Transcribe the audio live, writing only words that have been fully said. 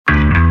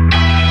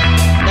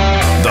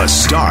The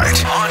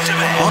Start.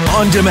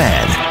 On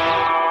demand.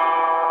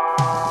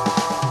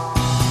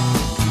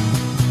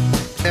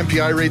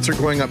 MPI rates are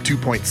going up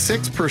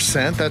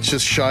 2.6%. That's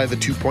just shy of the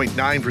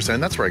 2.9%.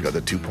 That's where I got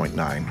the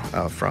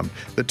 2.9 from.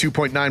 The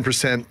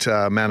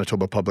 2.9%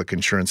 Manitoba Public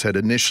Insurance had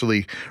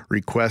initially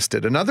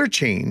requested. Another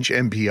change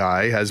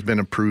MPI has been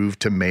approved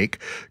to make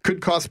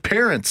could cost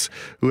parents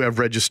who have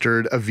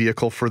registered a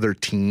vehicle for their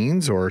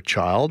teens or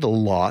child a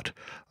lot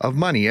of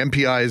money.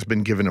 MPI has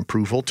been given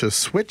approval to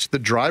switch the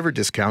driver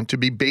discount to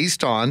be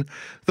based on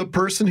the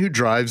person who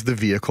drives the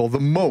vehicle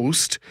the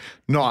most,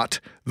 not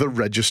the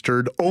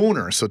registered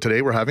owner. So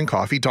today we're having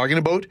coffee talking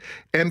about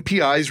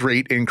MPI's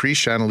rate increase.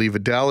 Shanalee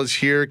Vidal is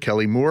here.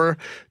 Kelly Moore.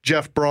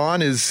 Jeff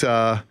Braun is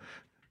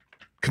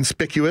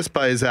conspicuous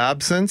by his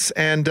absence,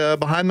 and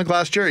behind the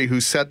glass Jerry, who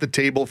set the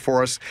table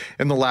for us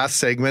in the last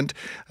segment,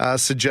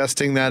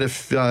 suggesting that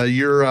if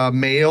you're a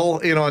male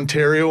in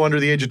Ontario under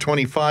the age of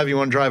 25, you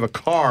want to drive a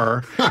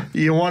car,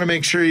 you want to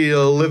make sure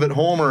you live at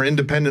home or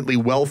independently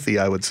wealthy,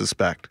 I would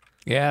suspect.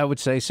 Yeah, I would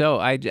say so.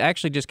 I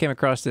actually just came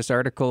across this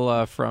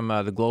article from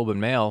the Globe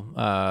and Mail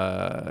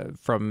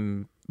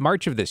from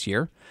March of this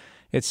year.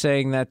 It's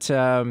saying that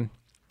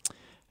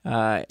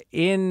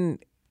in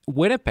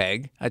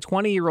Winnipeg, a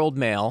 20-year-old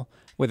male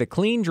with a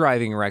clean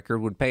driving record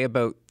would pay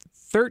about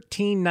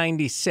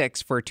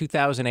 $1,396 for a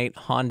 2008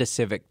 Honda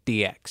Civic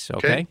DX.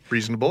 Okay,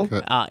 reasonable.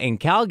 In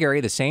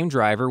Calgary, the same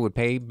driver would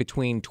pay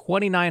between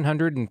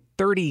 $2,900 and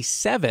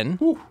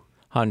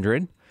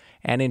 $3,700,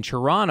 and in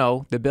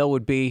Toronto, the bill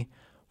would be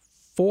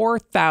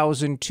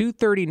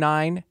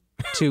 $4,239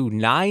 to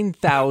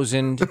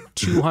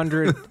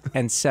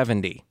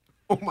 $9,270.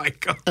 Oh my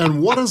God!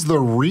 And what is the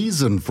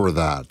reason for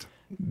that?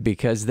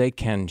 Because they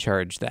can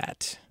charge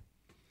that.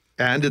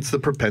 And it's the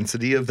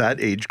propensity of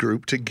that age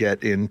group to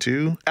get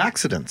into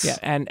accidents. Yeah,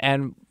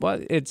 and well,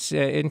 it's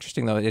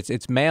interesting though.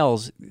 It's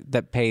males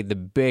that pay the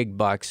big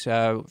bucks.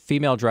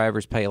 Female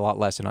drivers pay a lot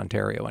less in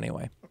Ontario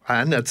anyway.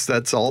 And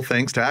that's all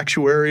thanks to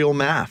actuarial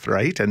math,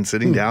 right? And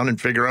sitting down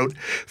and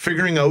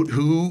figuring out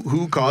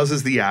who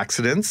causes the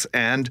accidents.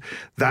 And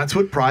that's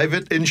what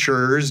private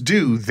insurers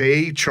do.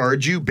 They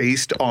charge you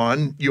based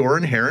on your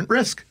inherent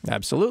risk.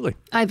 Absolutely.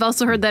 I've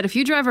also heard that if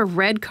you drive a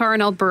red car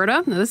in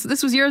Alberta,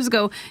 this was years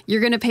ago,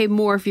 you're going to pay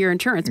more for your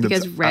insurance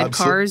because red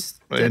cars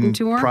get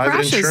into more private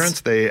crashes.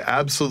 Insurance, they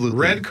absolutely...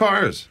 Red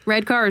cars.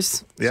 Red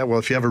cars. Yeah, well,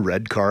 if you have a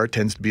red car, it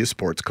tends to be a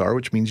sports car,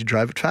 which means you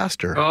drive it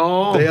faster.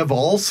 Oh. They have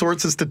all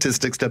sorts of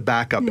statistics to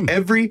back up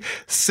every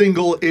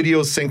single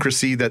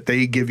idiosyncrasy that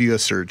they give you a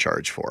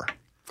surcharge for.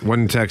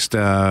 One text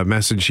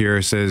message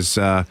here says,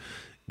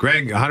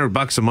 Greg,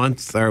 $100 a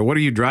month, or what are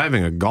you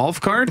driving, a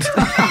golf cart?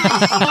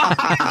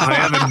 I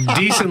have a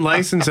decent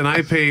license and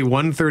I pay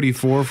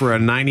 $134 for a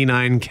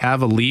 99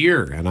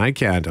 Cavalier, and I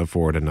can't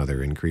afford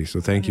another increase.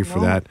 So thank you for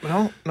that.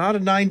 Well, not a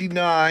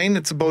 99.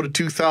 It's about a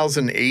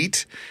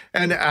 2008.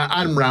 And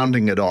I'm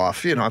rounding it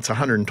off. You know, it's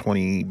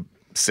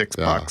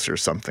 $126 or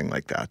something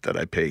like that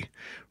I pay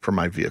for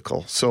my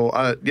vehicle. So,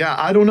 I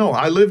don't know.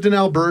 I lived in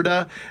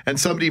Alberta, and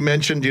somebody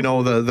mentioned,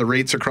 the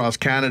rates across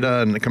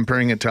Canada and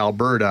comparing it to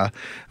Alberta.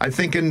 I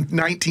think in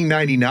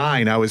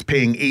 1999, I was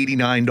paying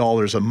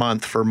 $89 a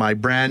month for my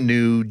brand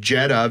new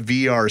Jetta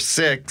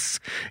VR6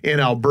 in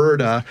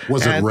Alberta.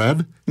 Was it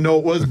red? No,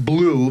 it was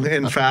blue,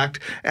 in fact.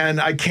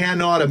 And I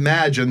cannot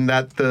imagine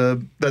that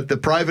the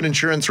private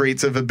insurance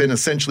rates have been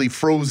essentially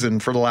frozen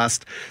for the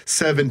last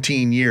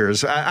 17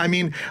 years.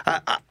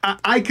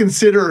 I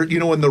consider,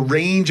 in the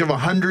range of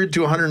 $100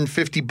 to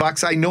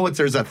 $150. I know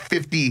there's a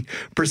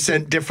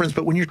 50% difference,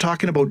 but when you're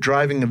talking about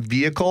driving a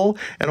vehicle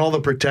and all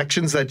the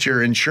protections that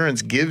your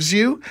insurance gives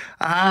you,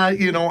 I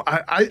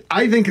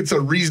think it's a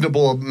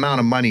reasonable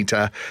amount of money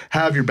to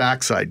have your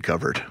backside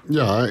covered.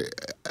 Yeah,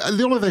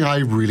 the only thing I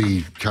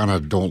really kind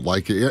of don't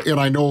like, and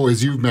I know,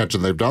 as you've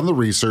mentioned, they've done the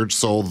research,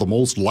 so the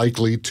most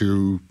likely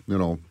to,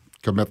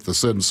 commit the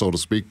sin, so to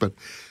speak, but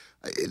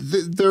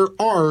there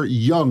are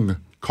young,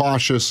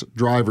 cautious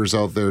drivers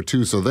out there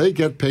too, so they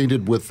get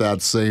painted with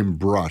that same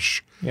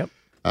brush. Yep.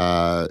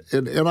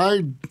 And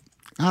I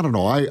don't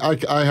know,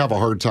 I have a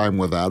hard time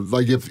with that.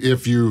 Like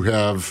if you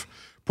have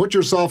put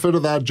yourself into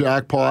that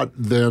jackpot,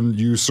 then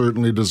you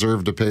certainly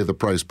deserve to pay the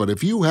price. But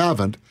if you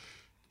haven't,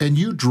 and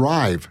you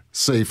drive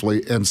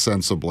safely and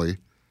sensibly,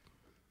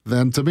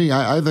 then to me,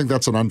 I think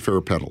that's an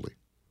unfair penalty.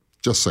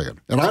 Just saying.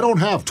 And I don't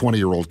have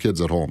 20-year-old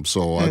kids at home,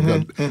 so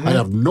I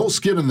have no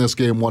skin in this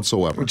game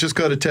whatsoever. We just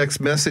got a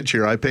text message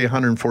here. I pay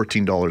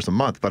 $114 a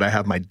month, but I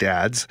have my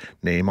dad's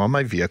name on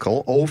my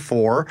vehicle,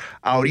 04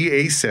 Audi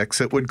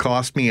A6. It would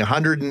cost me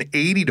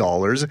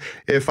 $180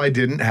 if I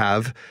didn't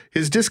have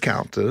his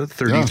discount, a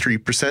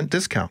 33%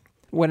 discount.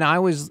 When I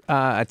was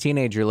a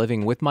teenager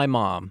living with my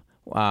mom,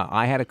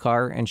 I had a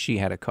car and she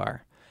had a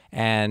car.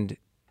 And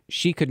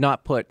she could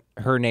not put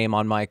her name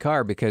on my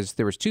car because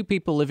there was 2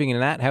 people living in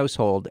that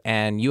household,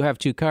 and you have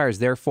 2 cars,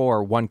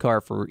 therefore 1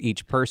 car for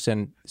each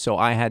person. So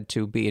I had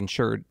to be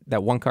insured.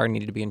 That 1 car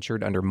needed to be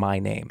insured under my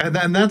name.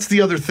 And that's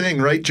the other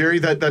thing, right, Jerry,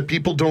 that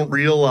people don't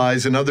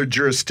realize in other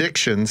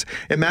jurisdictions.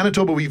 In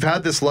Manitoba, we've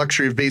had this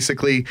luxury of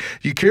basically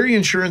you carry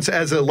insurance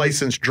as a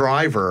licensed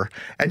driver,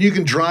 and you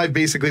can drive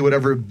basically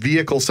whatever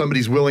vehicle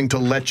somebody's willing to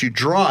let you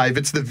drive.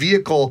 It's the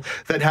vehicle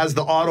that has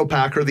the auto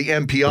pack or the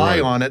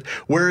MPI on it,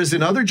 whereas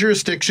in other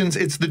jurisdictions,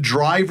 it's the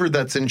driver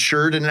that's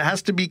insured, and it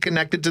has to be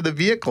connected to the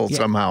vehicle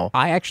somehow.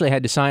 I actually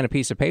had to sign a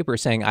piece of paper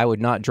saying I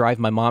would not drive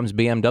my mom's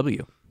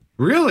BMW.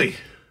 Really?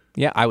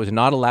 Yeah, I was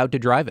not allowed to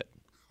drive it.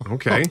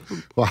 Okay.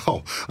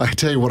 Wow. I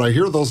tell you, when I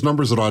hear those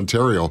numbers in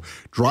Ontario,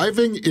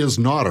 driving is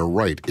not a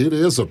right. It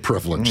is a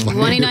privilege.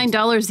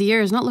 $29 a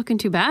year is not looking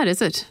too bad,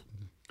 is it?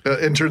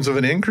 In terms of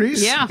an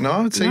increase? Yeah. No,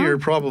 I'd say you're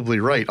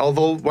probably right.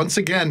 Although, once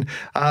again,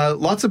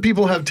 lots of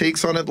people have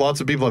takes on it. Lots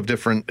of people have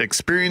different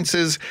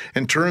experiences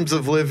in terms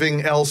of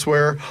living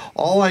elsewhere.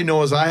 All I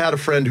know is I had a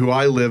friend who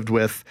I lived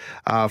with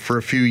for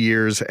a few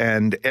years,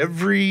 and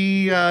every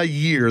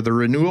year the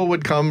renewal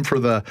would come for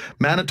the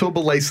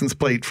Manitoba license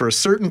plate for a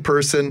certain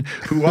person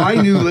who I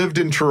knew lived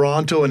in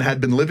Toronto and had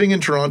been living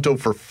in Toronto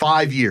for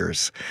 5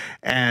 years.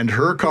 And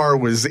her car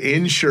was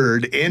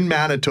insured in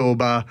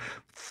Manitoba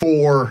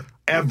forever.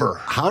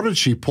 How did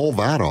she pull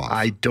that off?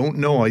 I don't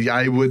know.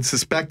 I would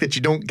suspect that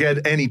you don't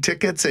get any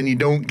tickets and you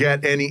don't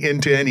get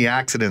into any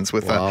accidents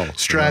with a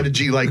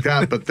strategy like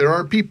that. But there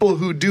are people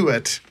who do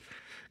it.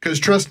 Because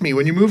trust me,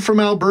 when you move from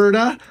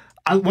Alberta,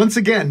 once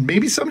again,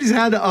 maybe somebody's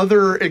had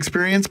other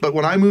experience, but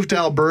when I moved to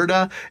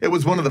Alberta, it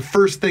was one of the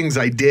first things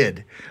I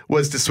did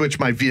was to switch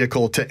my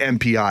vehicle to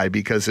MPI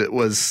because it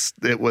was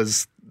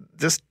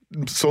just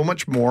so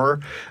much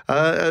more.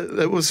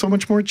 It was so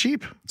much more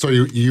cheap. So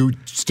you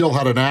still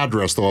had an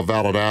address, though, a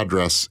valid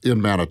address in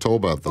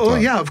Manitoba at the time. Oh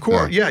yeah, of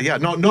course. Yeah.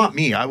 No, not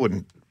me. I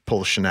wouldn't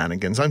pull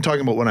shenanigans. I'm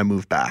talking about when I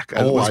moved back.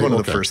 It was one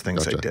of the first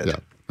things I did.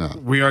 Yeah.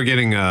 We are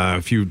getting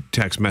a few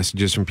text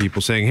messages from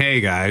people saying,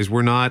 "Hey guys,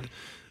 we're not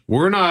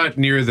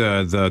near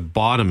the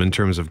bottom in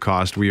terms of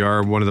cost. We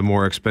are one of the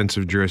more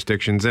expensive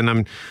jurisdictions." And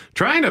I'm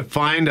trying to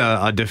find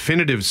a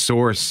definitive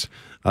source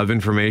of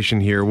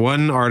information here.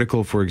 One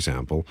article, for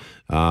example,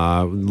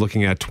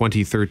 looking at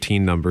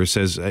 2013 numbers,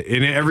 says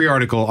in every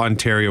article,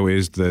 Ontario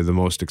is the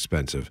most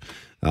expensive.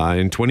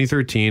 In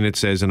 2013, it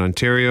says in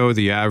Ontario,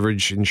 the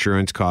average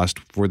insurance cost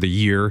for the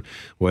year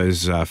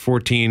was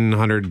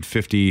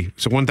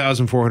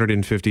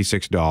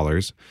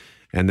 $1,456.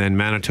 And then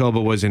Manitoba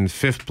was in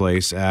 5th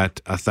place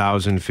at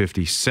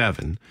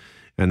 $1,057.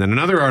 And then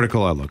another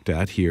article I looked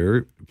at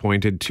here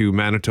pointed to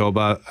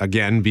Manitoba,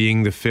 again,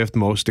 being the 5th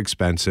most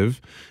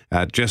expensive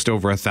at just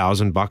over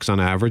 $1,000 on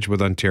average,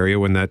 with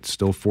Ontario in that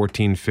still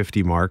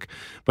 $1,450 mark.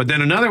 But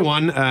then another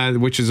one,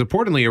 which is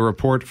importantly a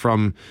report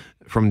from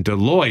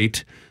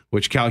Deloitte,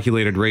 which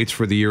calculated rates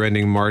for the year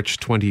ending March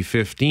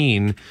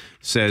 2015,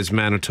 says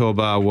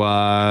Manitoba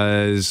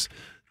was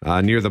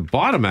near the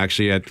bottom,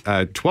 actually, at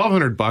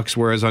 $1,200,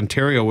 whereas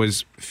Ontario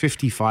was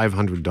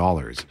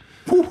 $5,500.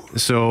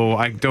 So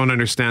I don't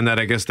understand that.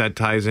 I guess that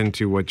ties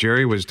into what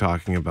Jerry was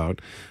talking about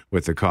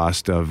with the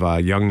cost of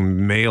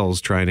young males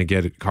trying to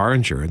get car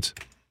insurance.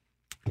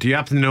 Do you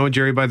happen to know,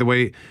 Jerry, by the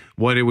way,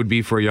 what it would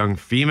be for a young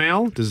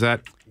female? Does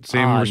that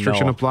same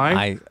restriction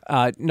apply?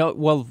 No.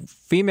 Well,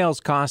 females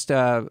cost,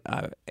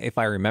 if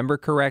I remember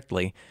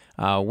correctly,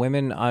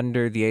 women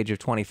under the age of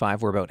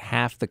 25 were about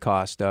half the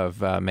cost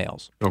of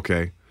males.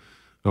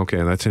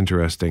 Okay, that's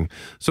interesting.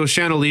 So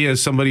Shanalia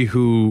is somebody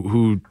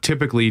who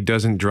typically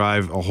doesn't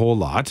drive a whole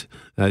lot,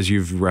 as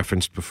you've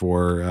referenced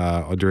before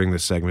during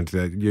this segment,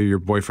 that your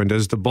boyfriend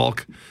does the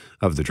bulk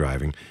of the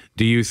driving.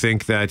 Do you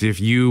think that if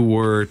you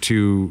were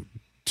to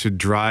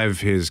drive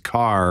his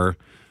car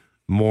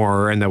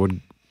more, and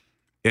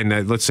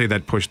let's say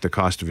that pushed the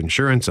cost of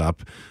insurance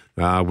up,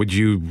 would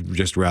you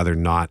just rather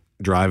not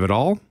drive at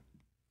all?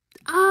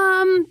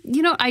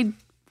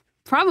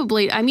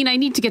 I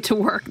need to get to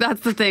work.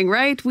 That's the thing,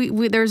 right?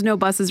 There's no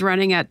buses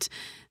running at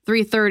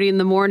 3:30 in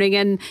the morning.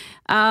 And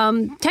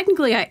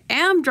technically, I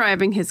am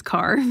driving his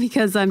car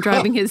because I'm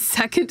driving his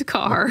second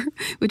car,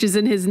 which is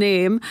in his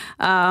name,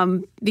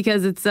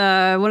 because it's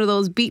one of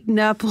those beaten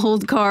up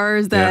old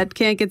cars that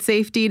can't get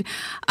safetied.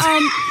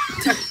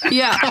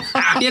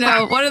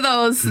 One of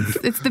those.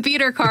 It's the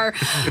beater car.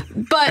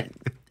 But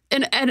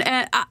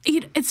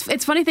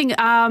it's funny thing.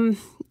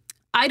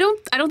 I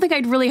don't think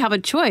I'd really have a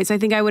choice. I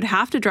think I would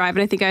have to drive,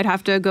 and I think I'd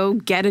have to go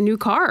get a new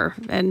car.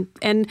 And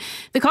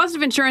the cost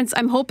of insurance,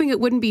 I'm hoping it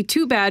wouldn't be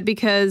too bad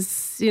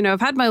because,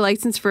 I've had my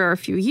license for a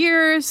few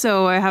years,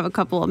 so I have a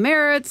couple of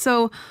merits.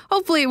 So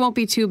hopefully it won't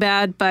be too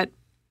bad, but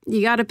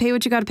you got to pay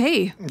what you got to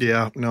pay.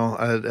 Yeah, no,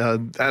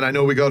 and I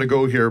know we got to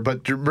go here,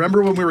 but do you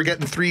remember when we were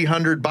getting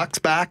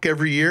 $300 back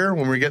every year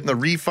when we were getting the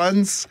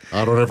refunds?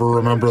 I don't ever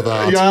remember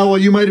that. Yeah, well,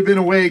 you might have been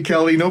away,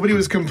 Kelly. Nobody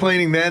was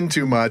complaining then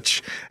too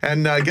much.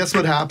 And guess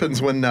what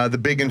happens when the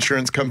big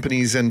insurance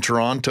companies in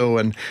Toronto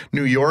and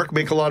New York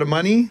make a lot of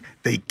money?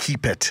 They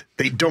keep it.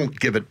 They don't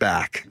give it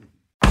back.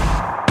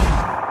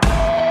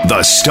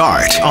 The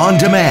Start on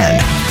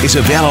Demand is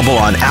available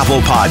on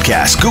Apple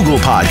Podcasts, Google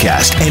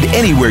Podcasts, and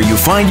anywhere you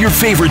find your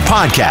favorite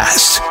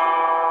podcasts.